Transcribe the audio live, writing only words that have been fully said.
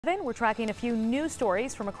We're tracking a few news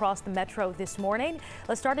stories from across the metro this morning.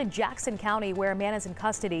 Let's start in Jackson County, where a man is in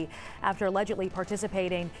custody after allegedly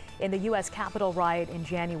participating in the U.S. Capitol riot in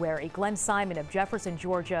January. Glenn Simon of Jefferson,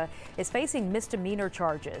 Georgia, is facing misdemeanor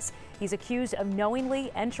charges. He's accused of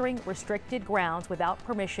knowingly entering restricted grounds without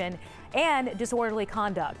permission and disorderly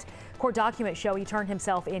conduct. Court documents show he turned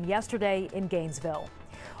himself in yesterday in Gainesville.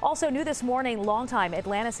 Also new this morning, longtime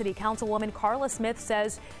Atlanta City Councilwoman Carla Smith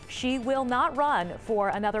says she will not run for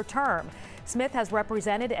another term. Smith has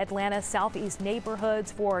represented Atlanta's southeast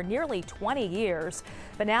neighborhoods for nearly 20 years,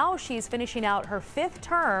 but now she's finishing out her 5th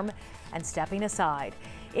term and stepping aside.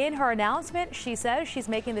 In her announcement, she says she's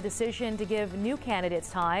making the decision to give new candidates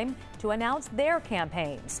time to announce their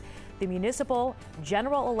campaigns. The municipal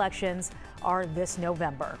general elections are this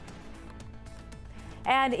November.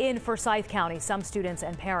 And in Forsyth County, some students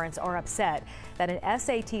and parents are upset that an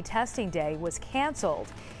SAT testing day was canceled.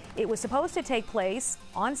 It was supposed to take place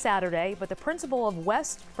on Saturday, but the principal of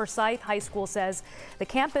West Forsyth High School says the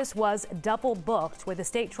campus was double booked with a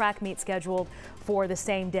state track meet scheduled for the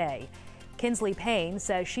same day. Kinsley Payne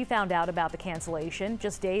says she found out about the cancellation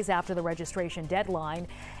just days after the registration deadline,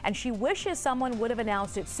 and she wishes someone would have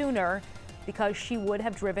announced it sooner because she would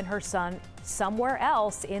have driven her son somewhere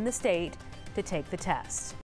else in the state to take the test.